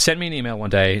 sent me an email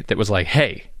one day that was like,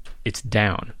 hey, it's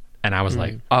down. And I was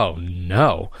like, oh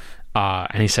no.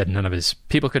 And he said none of his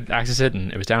people could access it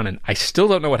and it was down, and I still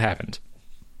don't know what happened.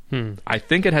 I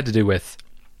think it had to do with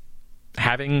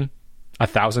having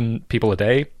 1,000 people a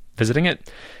day visiting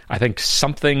it. I think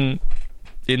something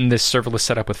in this serverless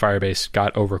setup with Firebase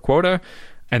got over quota,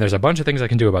 and there's a bunch of things I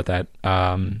can do about that.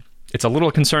 It's a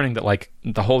little concerning that like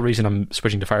the whole reason I'm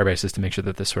switching to Firebase is to make sure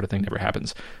that this sort of thing never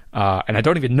happens. And I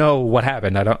don't even know what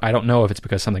happened. I don't know if it's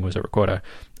because something was over quota.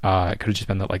 It could have just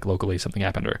been that like locally something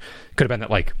happened, or it could have been that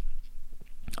like,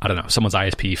 I don't know, someone's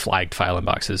ISP flagged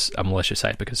FileInbox as a malicious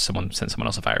site because someone sent someone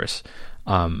else a virus.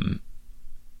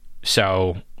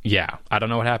 So yeah, I don't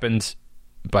know what happened,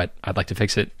 but I'd like to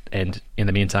fix it. And in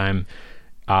the meantime,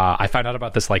 I found out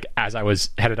about this like as I was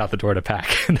headed out the door to pack.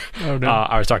 Oh, no.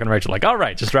 I was talking to Rachel like, all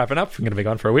right, just wrapping up. I'm going to be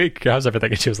gone for a week. How's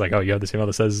everything? And she was like, oh, you have this email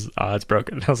that says it's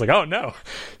broken. And I was like, oh no.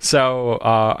 So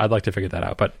I'd like to figure that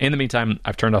out. But in the meantime,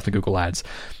 I've turned off the Google ads,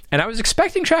 and I was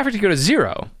expecting traffic to go to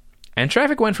 0. And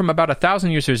traffic went from about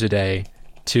 1,000 users a day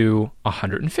to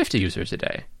 150 users a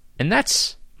day. And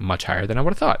that's much higher than I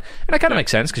would have thought. And that kind of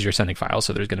makes sense because you're sending files,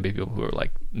 so there's going to be people who are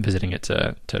like visiting it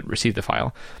to receive the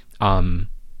file.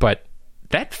 But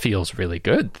that feels really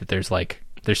good that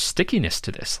there's stickiness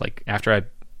to this. Like after I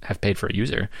have paid for a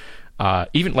user,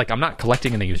 even like I'm not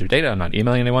collecting any user data, I'm not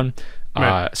emailing anyone.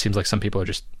 Right. Seems like some people are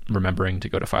just remembering to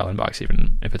go to FileInbox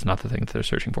even if it's not the thing that they're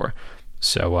searching for.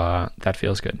 So that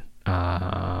feels good.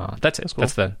 That's it. That's cool.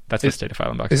 That's the state of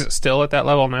FileInbox. Is it still at that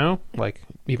level now? Like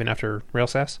even after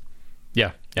RailSAS?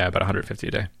 Yeah, about 150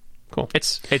 a day. Cool.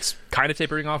 It's kind of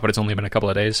tapering off, but it's only been a couple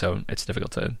of days, so it's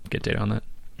difficult to get data on that.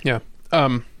 Yeah.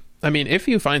 I mean, if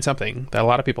you find something that a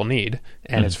lot of people need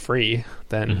and it's free,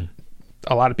 then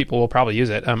a lot of people will probably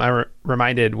use it. I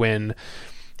reminded when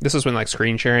this was when like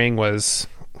screen sharing was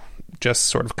just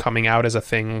sort of coming out as a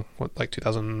thing, like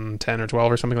 2010 or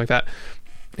 12 or something like that.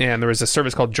 And there was a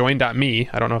service called join.me.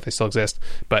 I don't know if they still exist,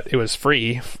 but it was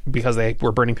free because they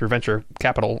were burning through venture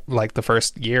capital like the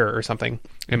first year or something.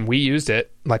 And we used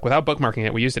it, like without bookmarking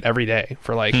it, we used it every day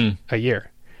for like a year.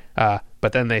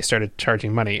 But then they started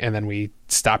charging money, and then we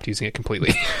stopped using it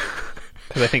completely.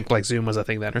 Because I think like Zoom was a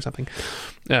thing then or something.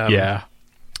 Yeah.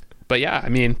 But yeah, I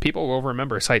mean, people will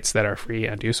remember sites that are free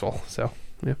and useful. So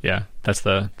yeah, that's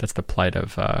the plight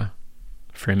of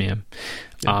freemium.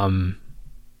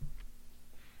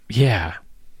 Yeah.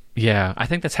 I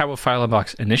think that's how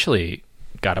FileInbox initially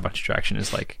got a bunch of traction.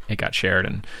 Is like it got shared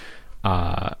and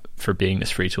for being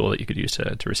this free tool that you could use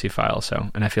to receive files.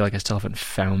 So, and I feel like I still haven't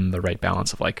found the right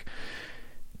balance of like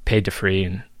paid to free,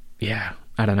 and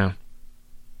I don't know.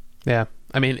 Yeah,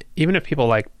 I mean, even if people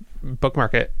like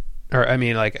bookmark it, or I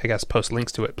mean, like I guess post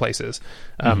links to it places,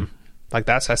 like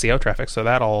that's SEO traffic, so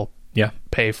that'll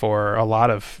pay for a lot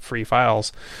of free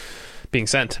files being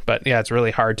sent. But yeah, it's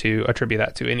really hard to attribute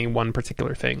that to any one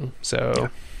particular thing. So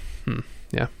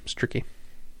it's tricky.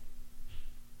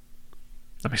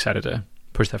 I'm excited to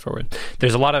push that forward.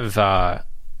 There's a lot of I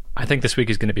think this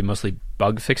week is going to be mostly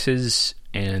bug fixes,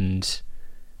 and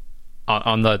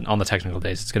on the technical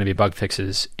days it's going to be bug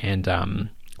fixes and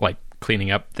like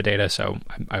cleaning up the data. So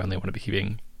I only want to be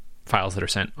keeping files that are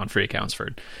sent on free accounts for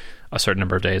a certain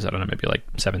number of days. I don't know, maybe like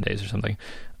 7 days or something,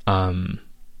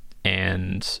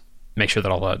 and make sure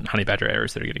that all the Honey Badger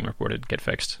errors that are getting reported get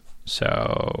fixed.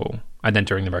 So, and then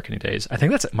during the marketing days, I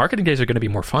think marketing days are going to be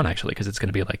more fun actually, because it's going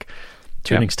to be like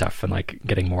tuning stuff and like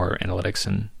getting more analytics,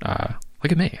 and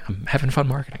look at me, I'm having fun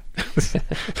marketing.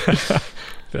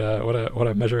 What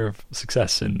a measure of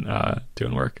success in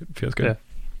doing work. It feels good.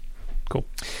 Cool.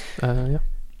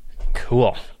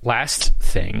 Cool. Last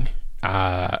thing,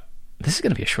 this is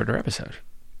going to be a shorter episode.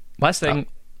 Last thing.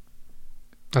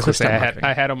 I was going to say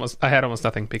I had almost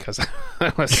nothing because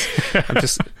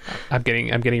I'm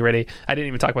getting ready. I didn't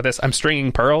even talk about this. I'm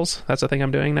stringing pearls. That's the thing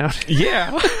I'm doing now.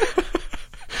 Yeah.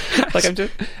 Like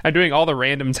I'm doing all the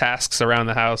random tasks around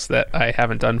the house that I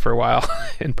haven't done for a while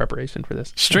in preparation for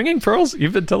this. Stringing pearls,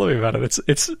 you've been telling me about it.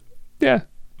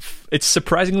 It's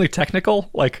surprisingly technical.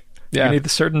 Like you need a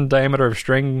certain diameter of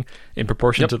string in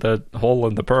proportion to the hole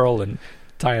in the pearl and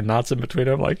tying knots in between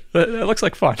them. Like it looks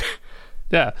like fun.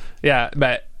 Yeah.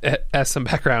 But as some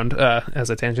background, as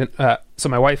a tangent, so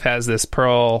my wife has this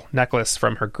pearl necklace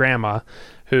from her grandma,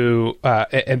 who,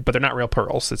 but they're not real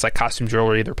pearls. It's like costume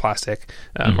jewelry. They're plastic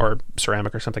or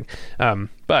ceramic or something.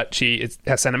 But it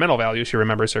has sentimental value. She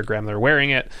remembers her grandmother wearing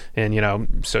it, and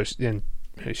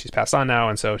she's passed on now,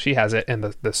 and so she has it, and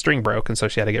the string broke, and so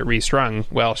she had to get restrung.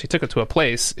 Well, she took it to a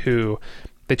place who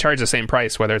they charge the same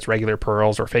price, whether it's regular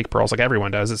pearls or fake pearls, like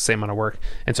everyone does. It's the same amount of work,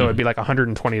 and so it'd be like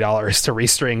 $120 to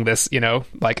restring this,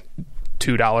 like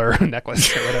 $2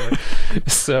 necklace or whatever.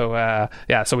 So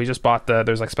so we just bought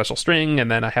there's like special string,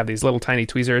 and then I have these little tiny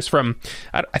tweezers from,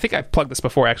 I think I've plugged this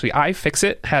before actually.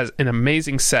 iFixit has an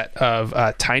amazing set of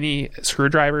tiny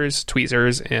screwdrivers,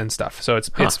 tweezers, and stuff. So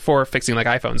it's for fixing like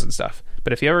iPhones and stuff.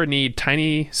 But if you ever need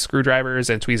tiny screwdrivers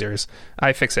and tweezers,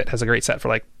 iFixit has a great set for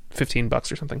like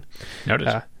 $15 or something.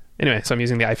 Noted. Anyway, so I'm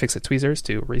using the iFixit tweezers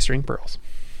to restring pearls.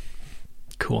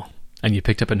 Cool. And you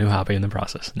picked up a new hobby in the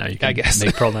process. Now you can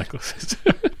make pearl necklaces.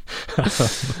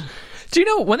 Do you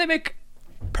know when they make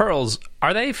pearls,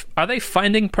 are they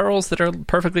finding pearls that are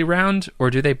perfectly round,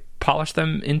 or do they polish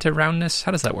them into roundness?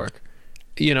 How does that work?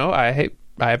 I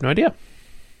have no idea.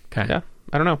 Okay. Yeah,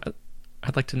 I don't know.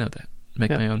 I'd like to know that.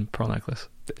 Make my own pearl necklace.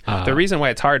 The reason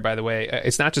why it's hard, by the way,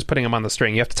 it's not just putting them on the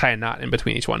string. You have to tie a knot in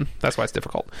between each one. That's why it's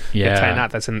difficult. Yeah. You have to tie a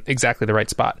knot that's in exactly the right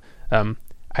spot.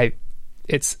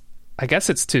 I guess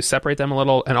it's to separate them a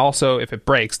little, and also if it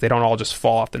breaks, they don't all just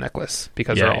fall off the necklace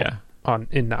because they're all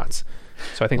in knots.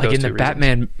 So I think like those in the two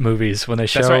Batman movies when they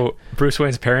show Bruce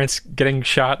Wayne's parents getting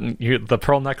shot, and the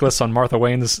pearl necklace on Martha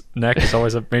Wayne's neck is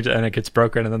always a major, and it gets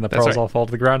broken, and then the pearls all fall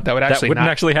to the ground. That wouldn't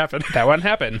actually happen. That wouldn't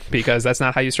happen because that's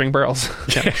not how you string pearls.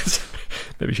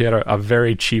 Maybe she had a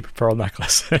very cheap pearl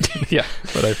necklace. Yeah,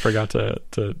 but I forgot to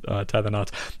tie the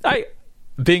knots.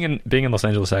 Being in Los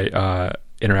Angeles, I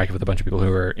interacted with a bunch of people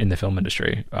who were in the film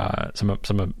industry. Some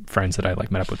of friends that I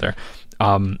met up with there,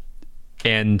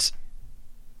 and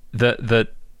I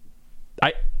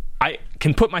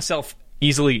can put myself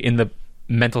easily in the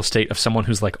mental state of someone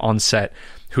who's on set,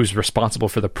 who's responsible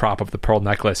for the prop of the pearl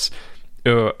necklace,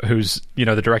 who's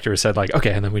the director has said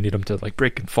okay, and then we need them to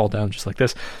break and fall down just like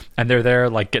this, and they're there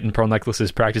getting pearl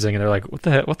necklaces, practicing, and they're like, what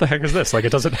the heck is this? It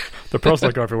doesn't, the pearls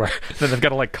don't go everywhere. Then they've got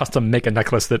to custom make a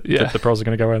necklace that the pearls are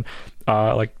going to go in.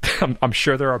 I'm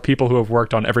sure there are people who have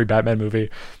worked on every Batman movie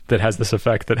that has this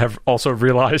effect that have also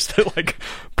realized that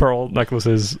pearl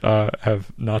necklaces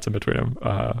have knots in between them.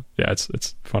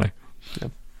 It's funny.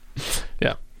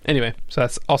 Yeah. Anyway, so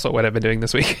that's also what I've been doing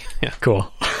this week. Yeah.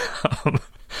 Cool.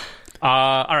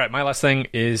 All right, my last thing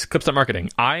is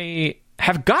Clip.Marketing. I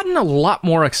have gotten a lot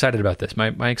more excited about this.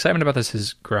 My excitement about this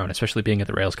has grown, especially being at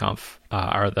the RailsConf,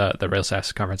 or the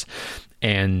RailsAsk conference,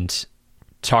 and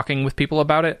talking with people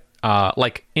about it.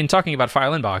 In talking about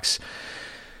File Inbox,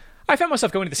 I found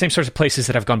myself going to the same sorts of places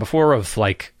that I've gone before, of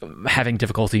having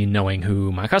difficulty knowing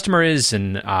who my customer is,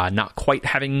 and not quite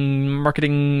having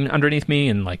marketing underneath me,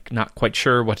 and not quite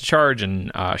sure what to charge,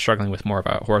 and struggling with more of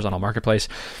a horizontal marketplace.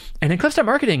 And in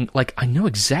Clips.Marketing, I know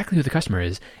exactly who the customer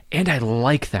is, and I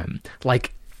like them.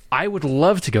 I would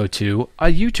love to go to a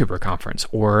YouTuber conference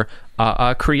or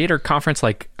a creator conference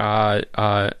not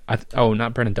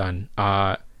Brennan Dunn,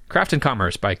 Craft and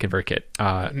Commerce by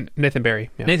ConvertKit. Nathan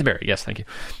Barry. Yeah. Nathan Barry, yes, thank you.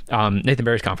 Nathan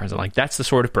Barry's conference. And that's the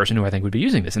sort of person who I think would be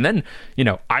using this. And then,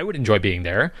 I would enjoy being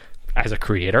there as a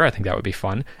creator. I think that would be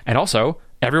fun. And also,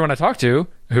 everyone I talk to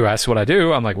who asks what I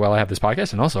do, I'm like, well, I have this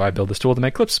podcast, and also I build this tool to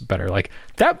make clips better.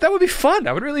 That would be fun.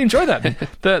 I would really enjoy that.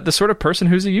 the sort of person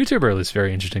who's a YouTuber is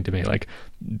very interesting to me.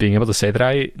 Being able to say that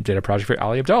I did a project for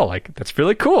Ali Abdaal, that's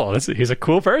really cool. He's a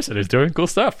cool person who's doing cool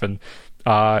stuff, and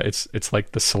it's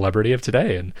the celebrity of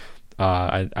today. And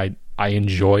I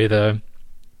enjoy the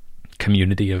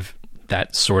community of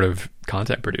that sort of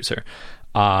content producer,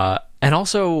 and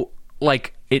also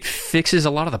it fixes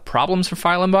a lot of the problems for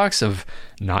File Inbox of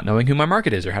not knowing who my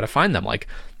market is or how to find them.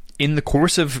 In the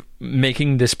course of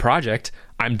making this project,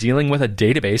 I'm dealing with a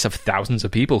database of thousands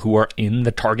of people who are in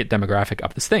the target demographic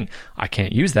of this thing. I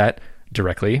can't use that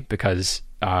directly because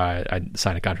I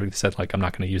signed a contract that said I'm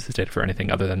not going to use this data for anything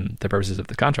other than the purposes of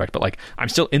the contract. But I'm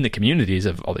still in the communities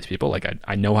of all these people.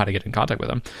 I know how to get in contact with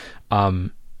them.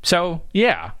 So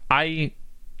yeah, I'm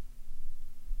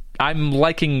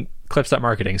liking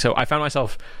Clips.Marketing. So I found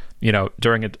myself,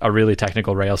 during a really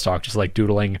technical Rails talk, just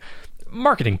doodling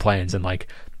marketing plans and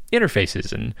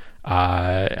interfaces and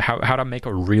how to make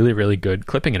a really, really good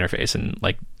clipping interface, and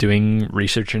like doing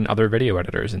research in other video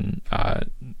editors, and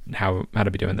how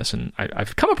to be doing this. And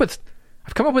I've come up with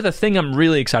a thing I'm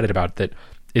really excited about that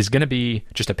is going to be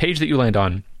just a page that you land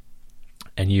on,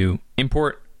 and you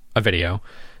import a video,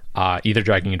 either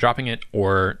dragging and dropping it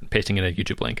or pasting in a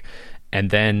YouTube link. And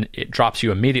then it drops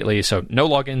you immediately. So no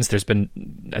logins. There's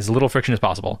been as little friction as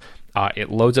possible.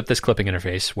 It loads up this clipping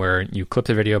interface where you clip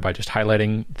the video by just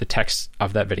highlighting the text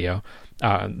of that video,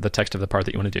 the text of the part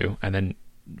that you want to do. And then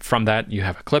from that, you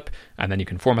have a clip, and then you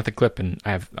can format the clip. And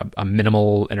I have a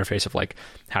minimal interface of like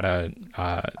how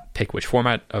to pick which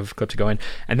format of clip to go in.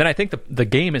 And then I think the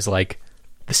game is like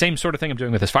the same sort of thing I'm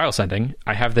doing with this file sending.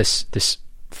 I have this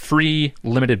free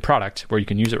limited product where you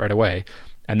can use it right away.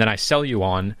 And then I sell you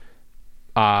on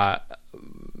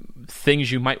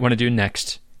things you might want to do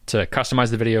next to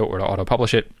customize the video or to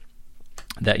auto-publish it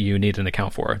that you need an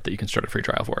account for, that you can start a free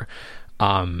trial for.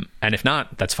 And if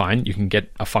not, that's fine. You can get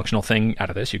a functional thing out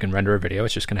of this. You can render a video.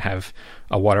 It's just going to have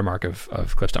a watermark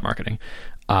of Clips.marketing,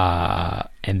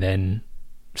 and then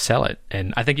sell it.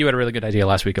 And I think you had a really good idea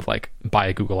last week of like buy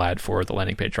a Google ad for the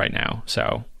landing page right now.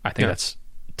 So I think that's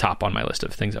top on my list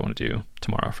of things I want to do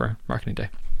tomorrow for marketing day.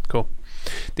 Cool.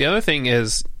 The other thing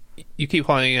is, you keep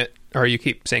calling it, or you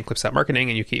keep saying Clips.marketing,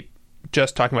 and you keep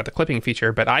just talking about the clipping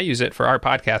feature, but I use it for our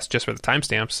podcast just for the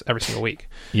timestamps every single week.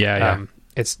 Yeah.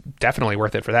 It's definitely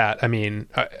worth it for that. I mean,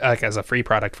 like as a free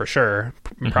product for sure,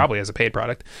 probably as a paid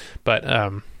product, but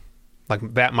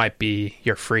like that might be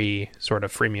your free sort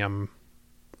of freemium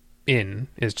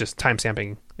is just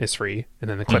timestamping is free, and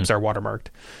then the clips are watermarked.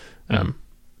 And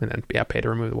then pay to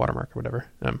remove the watermark or whatever.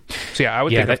 So I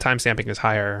would think that timestamping is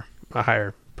a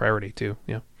higher priority too.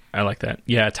 Yeah. I like that.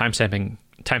 Yeah, timestamping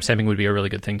would be a really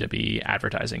good thing to be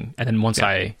advertising. And then once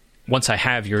I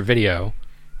have your video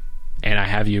and I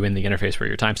have you in the interface where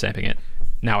you're timestamping it,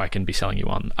 now I can be selling you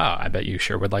on, I bet you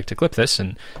sure would like to clip this,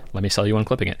 and let me sell you on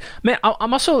clipping it. Man,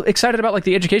 I'm also excited about like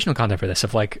the educational content for this,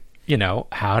 of like,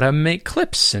 how to make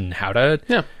clips and how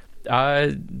to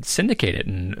syndicate it,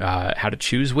 and how to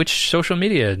choose which social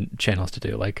media channels to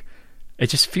do. Like, it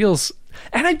just feels,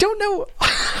 and I don't know,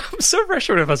 I'm so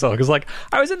frustrated with myself because like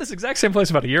I was in this exact same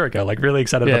place about a year ago, like really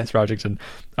excited about this project, and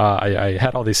I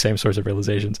had all these same sorts of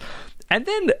realizations. And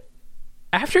then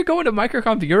after going to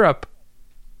MicroConf Europe,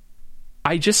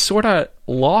 I just sort of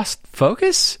lost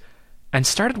focus and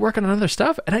started working on other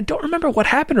stuff, and I don't remember what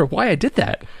happened or why I did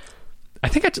that. I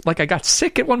think I got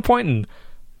sick at one point, and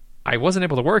I wasn't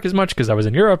able to work as much because I was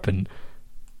in Europe, and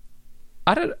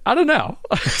I don't know.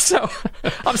 So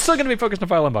I'm still going to be focused on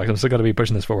File Unbox. I'm still going to be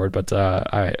pushing this forward, but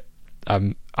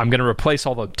I'm going to replace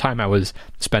all the time I was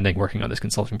spending working on this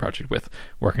consulting project with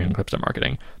working on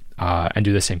Clips.marketing, and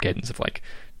do the same cadence of like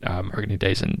marketing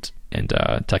days and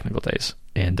technical days.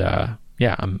 And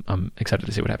I'm excited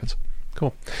to see what happens.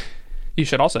 Cool. You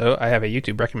should also, I have a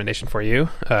YouTube recommendation for you,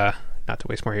 not to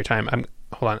waste more of your time.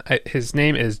 Hold on. His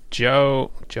name is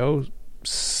Joe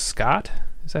Scott.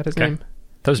 Is that his name?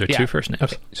 Those are two first names.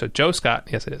 Okay. So Joe Scott.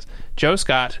 Yes, it is. Joe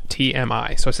Scott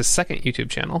TMI. So it's his second YouTube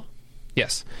channel.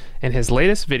 Yes. And his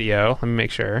latest video, let me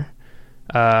make sure.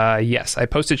 Yes, I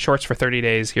posted shorts for 30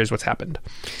 days. Here's what's happened.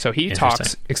 So he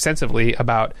talks extensively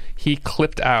about, he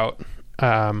clipped out,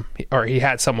 or he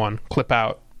had someone clip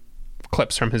out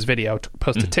clips from his video to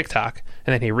post to TikTok,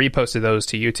 and then he reposted those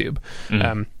to YouTube.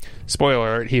 Spoiler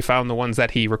alert, he found the ones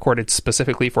that he recorded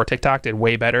specifically for TikTok did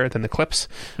way better than the clips.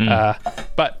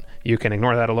 But you can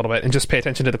ignore that a little bit and just pay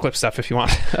attention to the clip stuff if you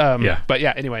want. But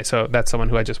yeah, anyway, so that's someone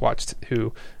who I just watched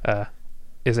who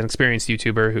is an experienced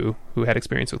YouTuber who had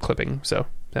experience with clipping. So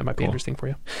that might be interesting for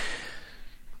you.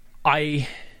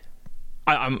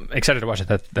 I'm excited to watch it.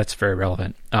 That's very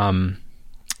relevant.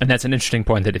 And that's an interesting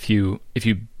point, that if you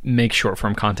make short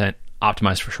form content,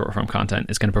 optimized for short form content,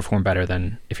 it's going to perform better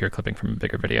than if you're clipping from a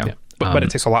bigger video. Yeah. But it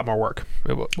takes a lot more work.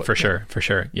 For sure.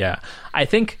 Yeah. I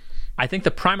think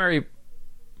the primary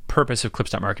purpose of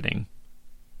Clips.marketing,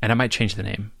 and I might change the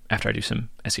name after I do some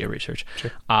SEO research.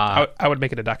 Sure. I would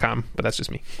make it a .com, but that's just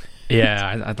me.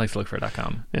 Yeah, I'd like to look for a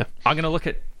 .com. Yeah.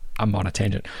 I'm on a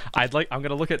tangent. I'm going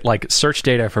to look at like search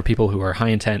data for people who are high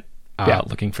intent,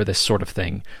 looking for this sort of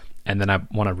thing, and then I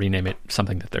want to rename it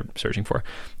something that they're searching for.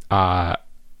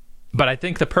 But I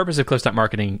think the purpose of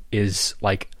Clips.marketing is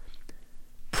like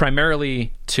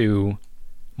primarily to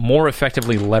more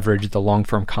effectively leverage the long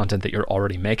form content that you're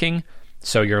already making.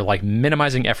 So you're like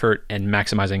minimizing effort and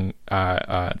maximizing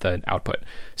the output.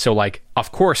 So like,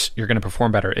 of course, you're going to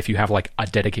perform better if you have like a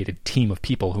dedicated team of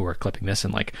people who are clipping this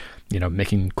and like,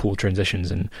 making cool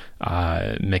transitions and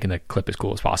making the clip as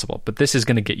cool as possible. But this is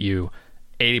going to get you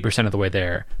 80% of the way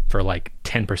there for like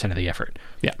 10% of the effort.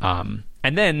 Yeah.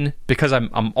 And then because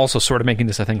I'm also sort of making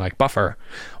this a thing like Buffer,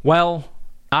 well,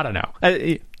 I don't know.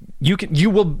 You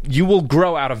will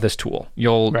grow out of this tool.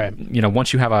 You'll Right.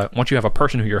 once you have a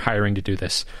person who you're hiring to do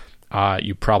this,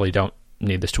 you probably don't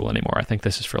need this tool anymore. I think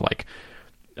this is for like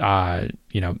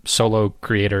solo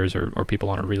creators or people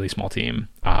on a really small team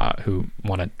who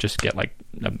want to just get like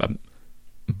a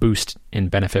boost in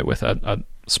benefit with a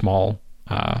small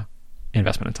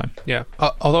investment in time. Yeah.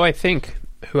 Although I think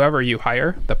whoever you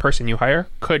hire, the person you hire,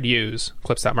 could use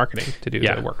Clips.marketing to do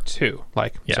the work too.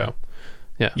 So,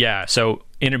 yeah. Yeah. So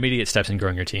intermediate steps in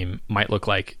growing your team might look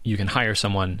like you can hire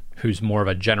someone who's more of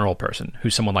a general person,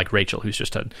 who's someone like Rachel, who's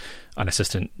just an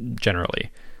assistant generally,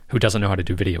 who doesn't know how to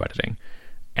do video editing.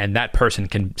 And that person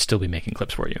can still be making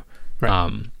clips for you.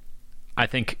 Right. I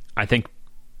think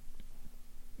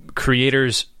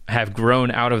creators have grown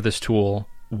out of this tool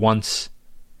once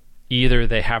either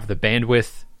they have the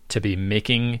bandwidth to be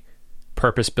making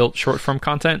purpose-built short-form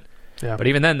content, but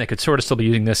even then they could sort of still be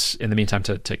using this in the meantime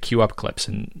to queue up clips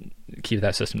and keep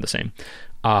that system the same.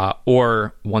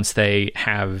 Or once they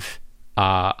have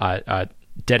a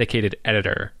dedicated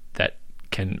editor that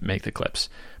can make the clips.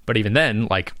 But even then,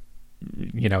 like,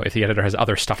 if the editor has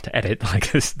other stuff to edit,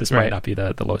 like this might not be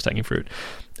the lowest hanging fruit.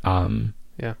 And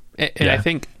I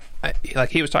think, like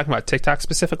he was talking about TikTok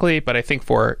specifically, but I think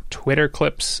for Twitter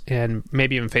clips and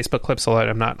maybe even Facebook clips, although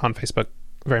I'm not on Facebook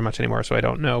very much anymore, so I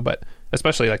don't know, but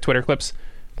especially like Twitter clips,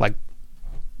 like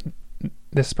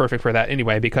this is perfect for that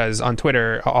anyway, because on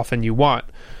Twitter, often you want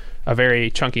a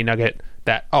very chunky nugget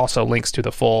that also links to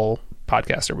the full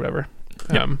podcast or whatever.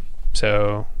 Yep.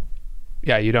 So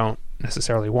yeah, you don't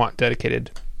necessarily want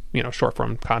dedicated, short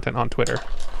form content on Twitter,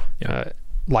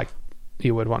 like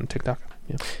you would want on TikTok.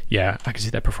 Yeah, I can see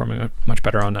that performing much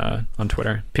better on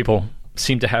Twitter. People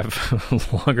seem to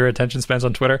have longer attention spans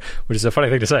on Twitter, which is a funny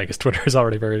thing to say because Twitter is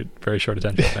already very, very short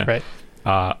attention span. Right.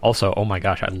 Also, oh my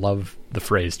gosh, I love the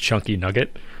phrase "chunky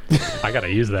nugget." I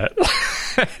gotta use that.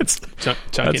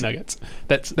 Chunky nuggets.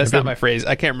 That's not my phrase.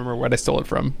 I can't remember what I stole it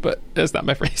from, but that's not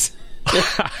my phrase.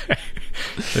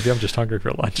 Maybe I'm just hungry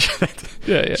for lunch.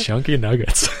 Yeah. Chunky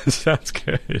nuggets. Sounds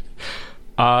good.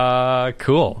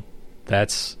 Cool.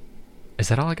 Is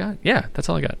that all I got? Yeah, that's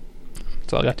all I got.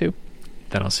 That's all I got too.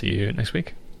 Then I'll see you next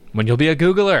week when you'll be a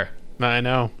Googler. I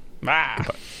know.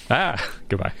 Goodbye.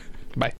 Goodbye.